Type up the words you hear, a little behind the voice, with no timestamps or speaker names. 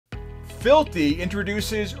Filthy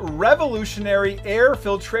introduces revolutionary air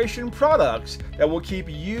filtration products that will keep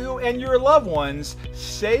you and your loved ones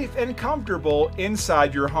safe and comfortable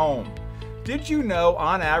inside your home. Did you know,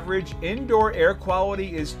 on average, indoor air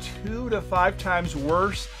quality is 2 to 5 times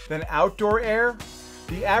worse than outdoor air?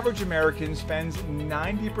 The average American spends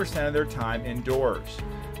 90% of their time indoors.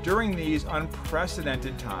 During these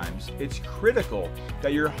unprecedented times, it's critical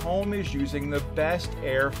that your home is using the best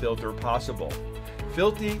air filter possible.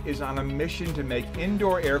 Filthy is on a mission to make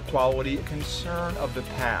indoor air quality a concern of the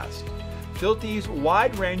past. Filthy's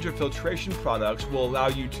wide range of filtration products will allow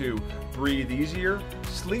you to breathe easier,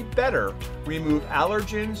 sleep better, remove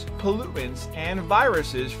allergens, pollutants, and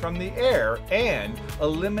viruses from the air, and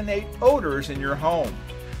eliminate odors in your home.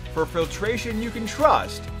 For filtration you can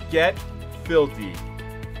trust, get Filthy.